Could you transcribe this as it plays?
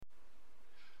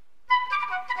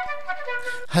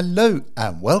Hello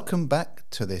and welcome back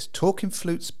to this Talking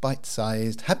Flutes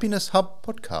Bite-Sized Happiness Hub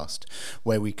podcast,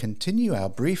 where we continue our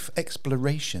brief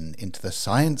exploration into the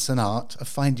science and art of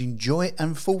finding joy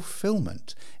and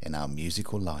fulfillment in our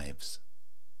musical lives.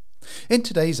 In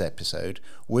today's episode,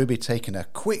 we'll be taking a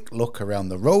quick look around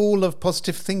the role of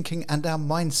positive thinking and our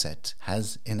mindset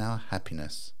has in our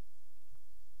happiness.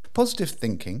 Positive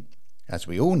thinking, as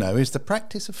we all know, is the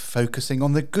practice of focusing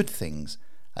on the good things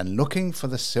and looking for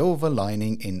the silver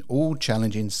lining in all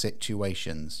challenging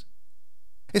situations.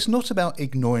 It's not about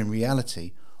ignoring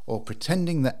reality or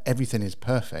pretending that everything is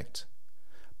perfect,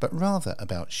 but rather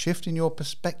about shifting your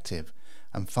perspective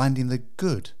and finding the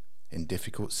good in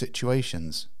difficult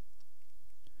situations.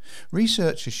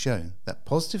 Research has shown that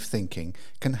positive thinking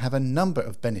can have a number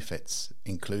of benefits,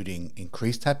 including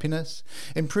increased happiness,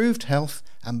 improved health,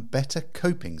 and better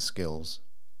coping skills.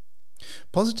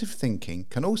 Positive thinking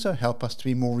can also help us to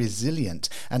be more resilient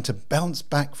and to bounce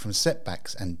back from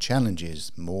setbacks and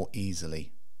challenges more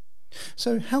easily.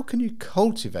 So how can you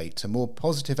cultivate a more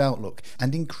positive outlook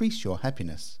and increase your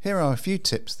happiness? Here are a few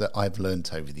tips that I've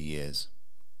learnt over the years.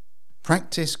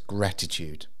 Practice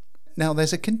gratitude. Now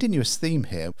there's a continuous theme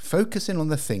here. Focusing on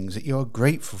the things that you are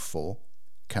grateful for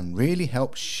can really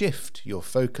help shift your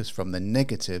focus from the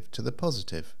negative to the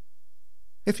positive.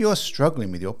 If you are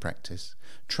struggling with your practice,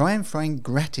 try and find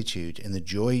gratitude in the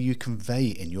joy you convey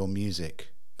in your music.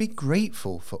 Be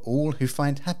grateful for all who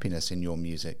find happiness in your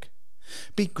music.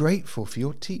 Be grateful for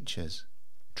your teachers.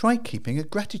 Try keeping a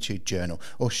gratitude journal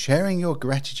or sharing your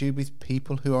gratitude with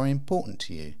people who are important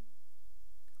to you.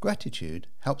 Gratitude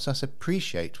helps us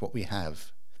appreciate what we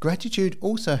have. Gratitude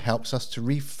also helps us to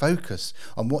refocus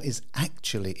on what is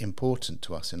actually important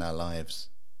to us in our lives.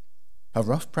 A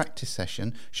rough practice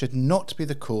session should not be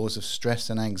the cause of stress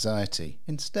and anxiety.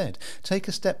 Instead, take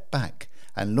a step back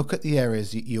and look at the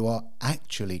areas that you are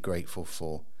actually grateful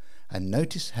for, and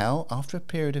notice how, after a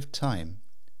period of time,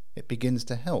 it begins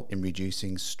to help in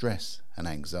reducing stress and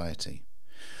anxiety.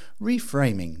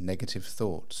 Reframing negative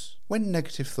thoughts. When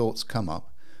negative thoughts come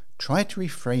up, try to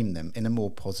reframe them in a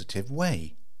more positive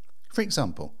way. For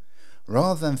example,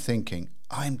 rather than thinking,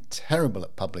 "I'm terrible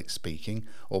at public speaking"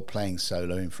 or playing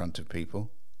solo in front of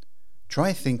people,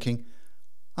 try thinking,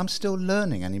 "I'm still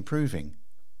learning and improving."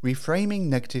 Reframing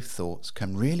negative thoughts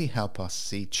can really help us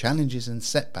see challenges and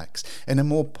setbacks in a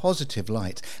more positive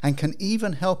light and can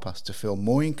even help us to feel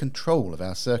more in control of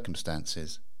our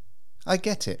circumstances. I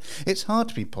get it. It's hard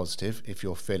to be positive if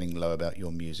you're feeling low about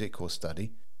your music or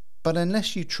study. But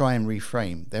unless you try and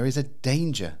reframe, there is a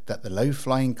danger that the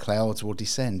low-flying clouds will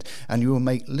descend and you will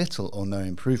make little or no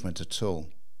improvement at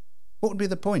all. What would be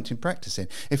the point in practicing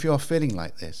if you are feeling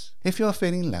like this? If you are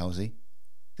feeling lousy,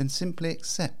 then simply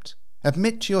accept.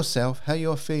 Admit to yourself how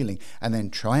you are feeling and then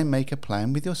try and make a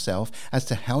plan with yourself as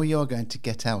to how you are going to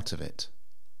get out of it.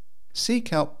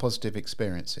 Seek out positive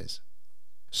experiences.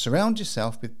 Surround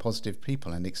yourself with positive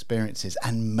people and experiences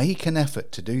and make an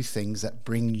effort to do things that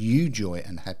bring you joy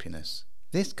and happiness.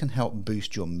 This can help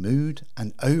boost your mood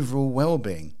and overall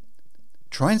well-being.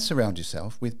 Try and surround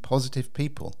yourself with positive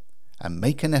people and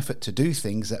make an effort to do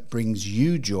things that brings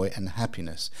you joy and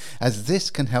happiness, as this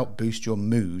can help boost your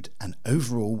mood and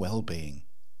overall well-being.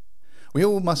 We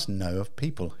all must know of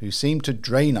people who seem to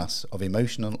drain us of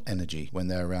emotional energy when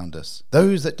they're around us,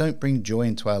 those that don't bring joy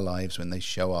into our lives when they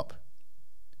show up.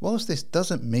 Whilst this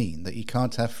doesn't mean that you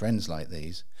can't have friends like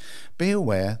these, be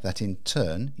aware that in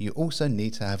turn you also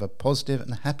need to have a positive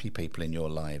and happy people in your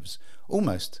lives,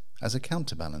 almost as a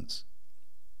counterbalance.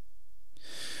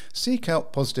 Seek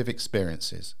out positive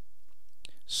experiences.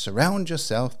 Surround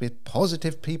yourself with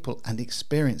positive people and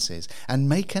experiences and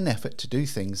make an effort to do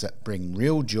things that bring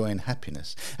real joy and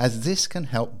happiness, as this can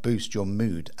help boost your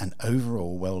mood and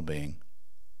overall well-being.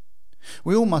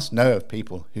 We all must know of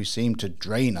people who seem to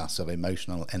drain us of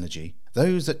emotional energy,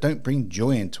 those that don't bring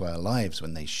joy into our lives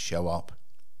when they show up.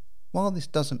 While this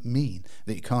doesn't mean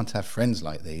that you can't have friends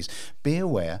like these, be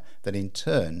aware that in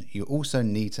turn you also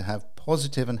need to have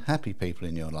positive and happy people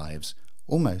in your lives,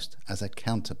 almost as a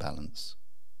counterbalance.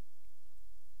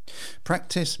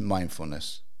 Practice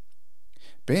mindfulness.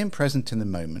 Being present in the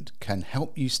moment can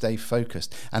help you stay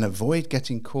focused and avoid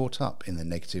getting caught up in the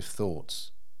negative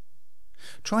thoughts.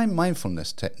 Try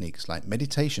mindfulness techniques like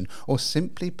meditation or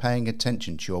simply paying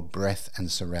attention to your breath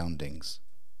and surroundings.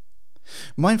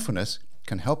 Mindfulness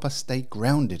can help us stay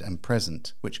grounded and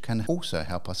present, which can also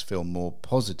help us feel more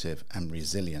positive and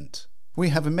resilient. We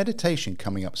have a meditation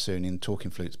coming up soon in Talking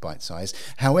Flutes Bite Size.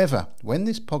 However, when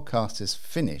this podcast is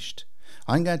finished,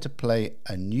 I'm going to play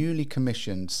a newly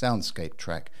commissioned soundscape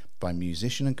track by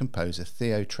musician and composer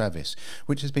Theo Travis,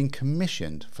 which has been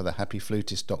commissioned for the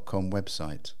happyflutist.com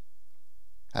website.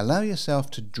 Allow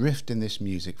yourself to drift in this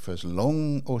music for as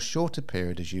long or short a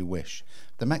period as you wish.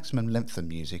 The maximum length of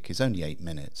music is only 8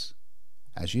 minutes.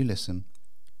 As you listen,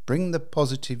 bring the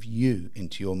positive you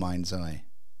into your mind's eye.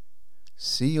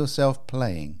 See yourself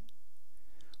playing.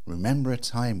 Remember a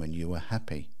time when you were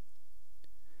happy.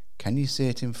 Can you see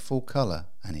it in full colour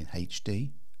and in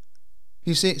HD?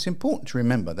 You see, it's important to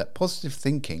remember that positive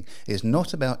thinking is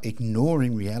not about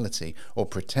ignoring reality or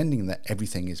pretending that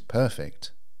everything is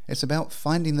perfect. It's about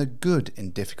finding the good in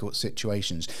difficult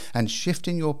situations and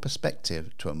shifting your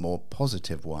perspective to a more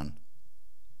positive one.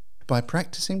 By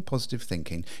practicing positive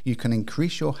thinking, you can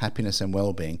increase your happiness and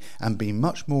well-being and be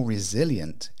much more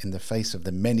resilient in the face of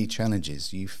the many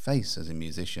challenges you face as a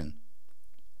musician.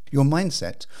 Your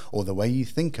mindset, or the way you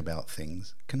think about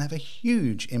things, can have a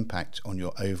huge impact on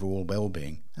your overall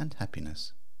well-being and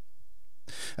happiness.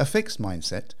 A fixed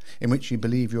mindset, in which you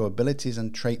believe your abilities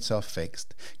and traits are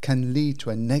fixed, can lead to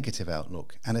a negative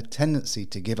outlook and a tendency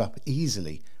to give up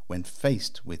easily when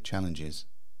faced with challenges.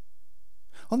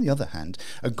 On the other hand,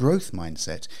 a growth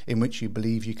mindset, in which you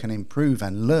believe you can improve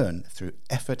and learn through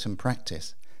effort and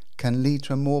practice, can lead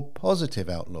to a more positive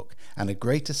outlook and a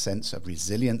greater sense of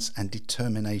resilience and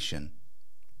determination.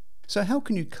 So how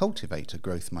can you cultivate a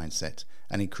growth mindset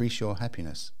and increase your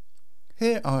happiness?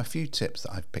 Here are a few tips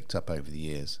that I've picked up over the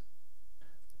years.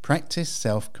 Practice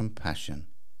self-compassion.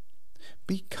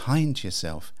 Be kind to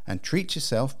yourself and treat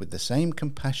yourself with the same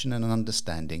compassion and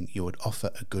understanding you would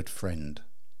offer a good friend.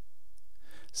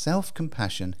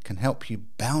 Self-compassion can help you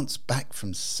bounce back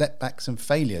from setbacks and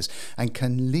failures and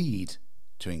can lead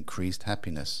to increased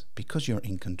happiness because you're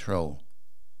in control.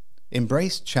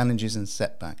 Embrace challenges and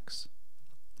setbacks.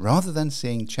 Rather than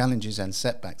seeing challenges and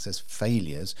setbacks as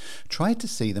failures, try to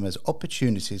see them as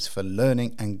opportunities for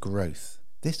learning and growth.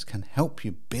 This can help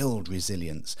you build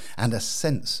resilience and a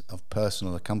sense of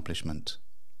personal accomplishment.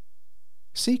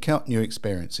 Seek out new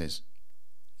experiences.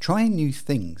 Trying new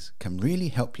things can really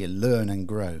help you learn and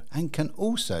grow and can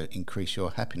also increase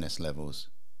your happiness levels.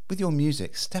 With your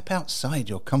music, step outside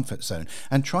your comfort zone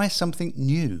and try something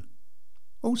new.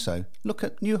 Also, look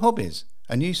at new hobbies,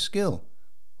 a new skill,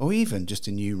 or even just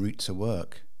a new route to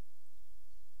work.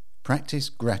 Practice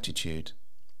gratitude.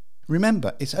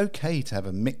 Remember, it's okay to have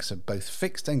a mix of both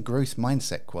fixed and growth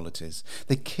mindset qualities.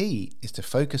 The key is to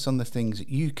focus on the things that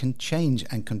you can change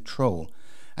and control,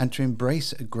 and to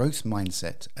embrace a growth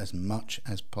mindset as much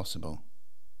as possible.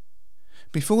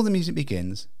 Before the music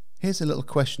begins, here's a little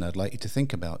question I'd like you to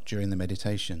think about during the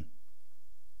meditation.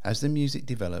 As the music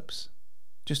develops,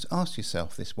 just ask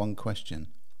yourself this one question.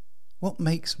 What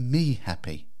makes me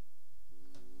happy?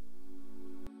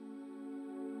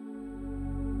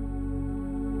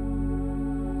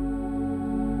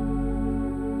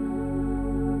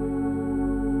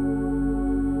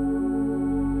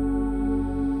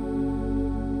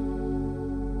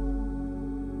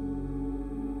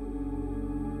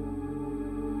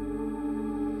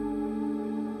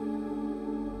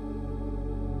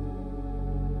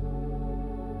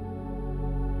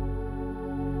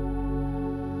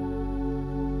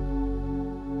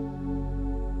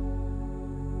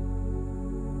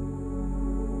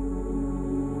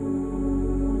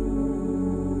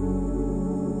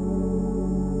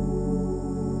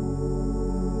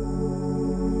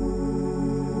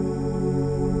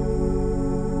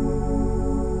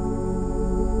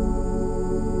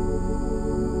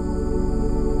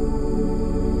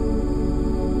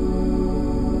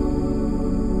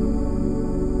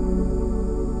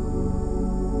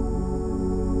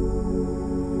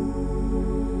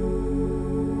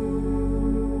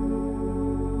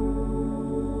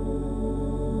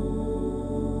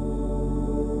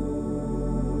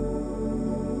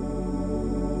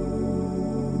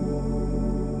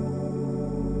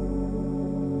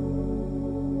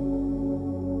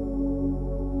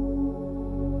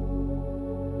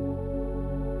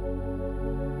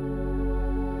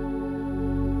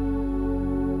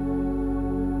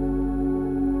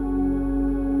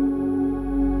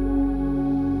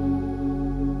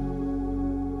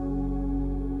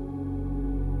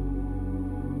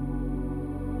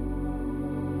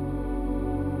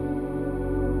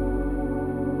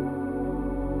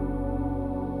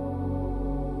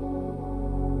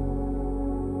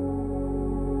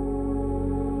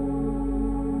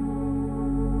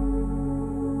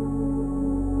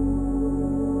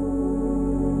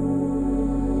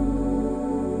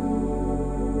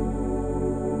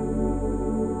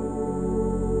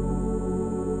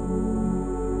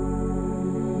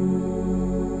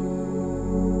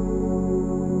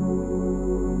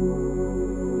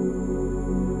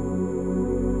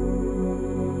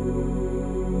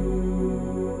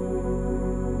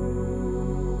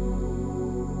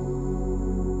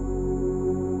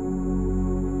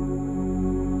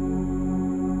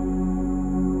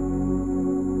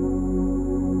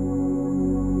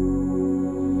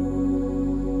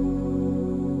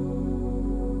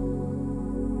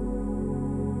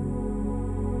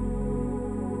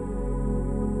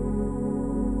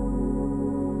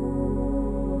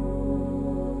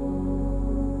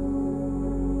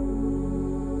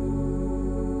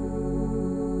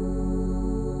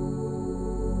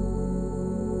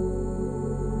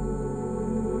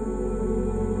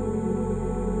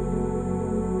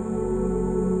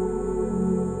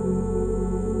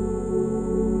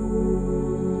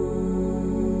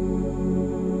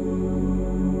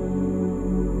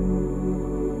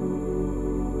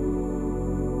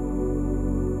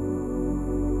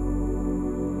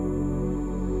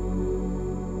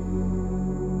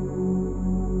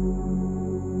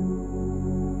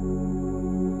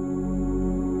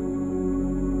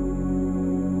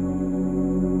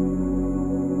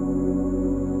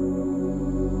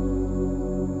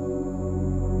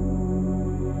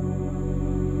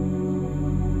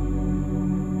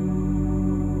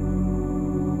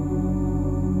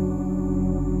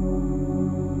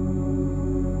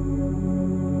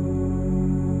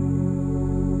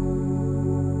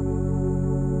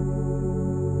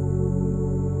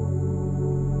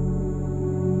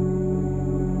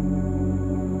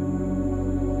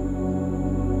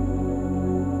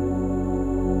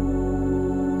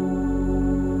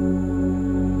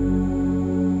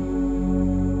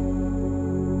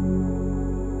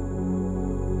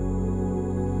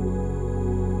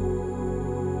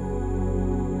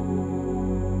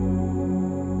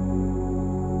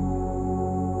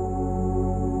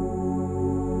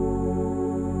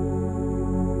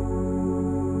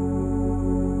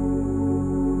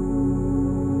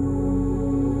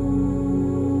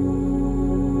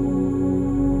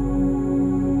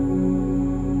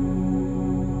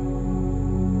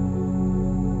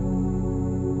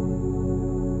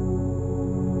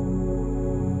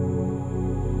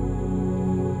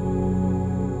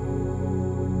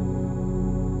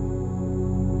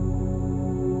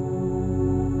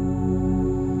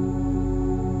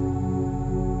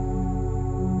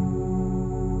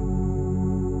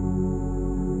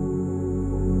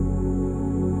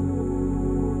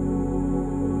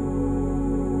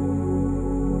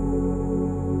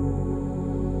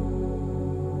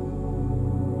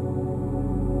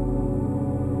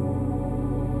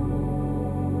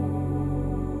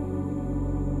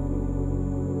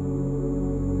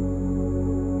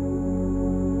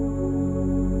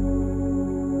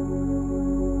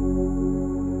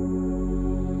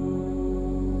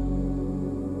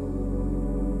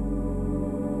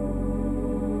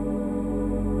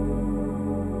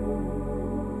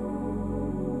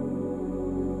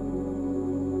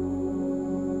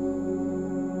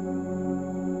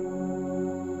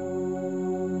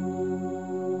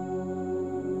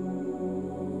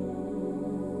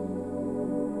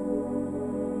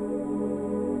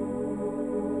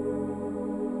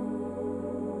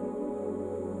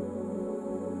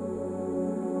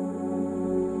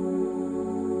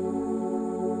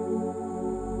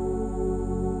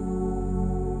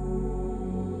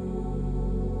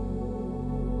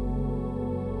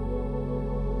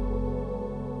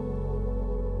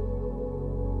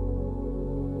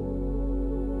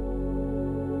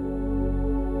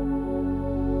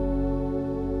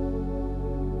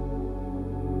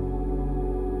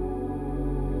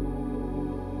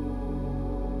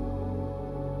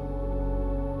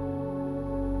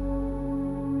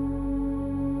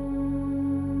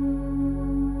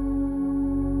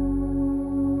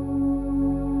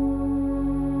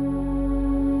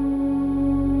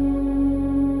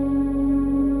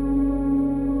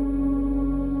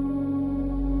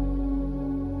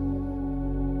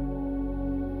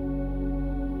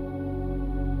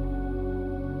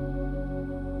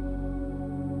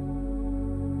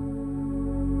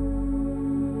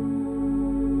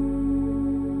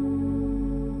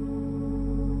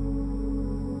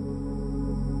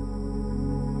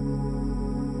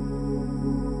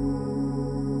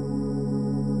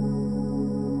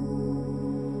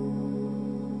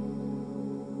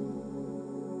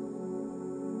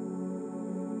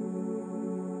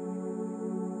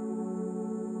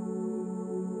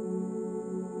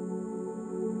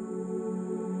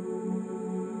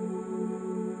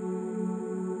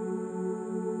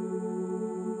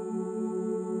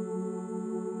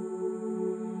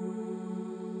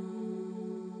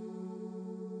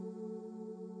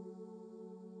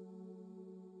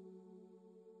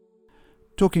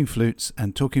 Talking Flutes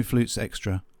and Talking Flutes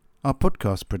Extra are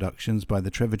podcast productions by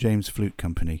the Trevor James Flute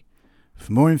Company.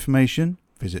 For more information,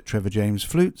 visit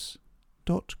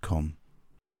trevorjamesflutes.com.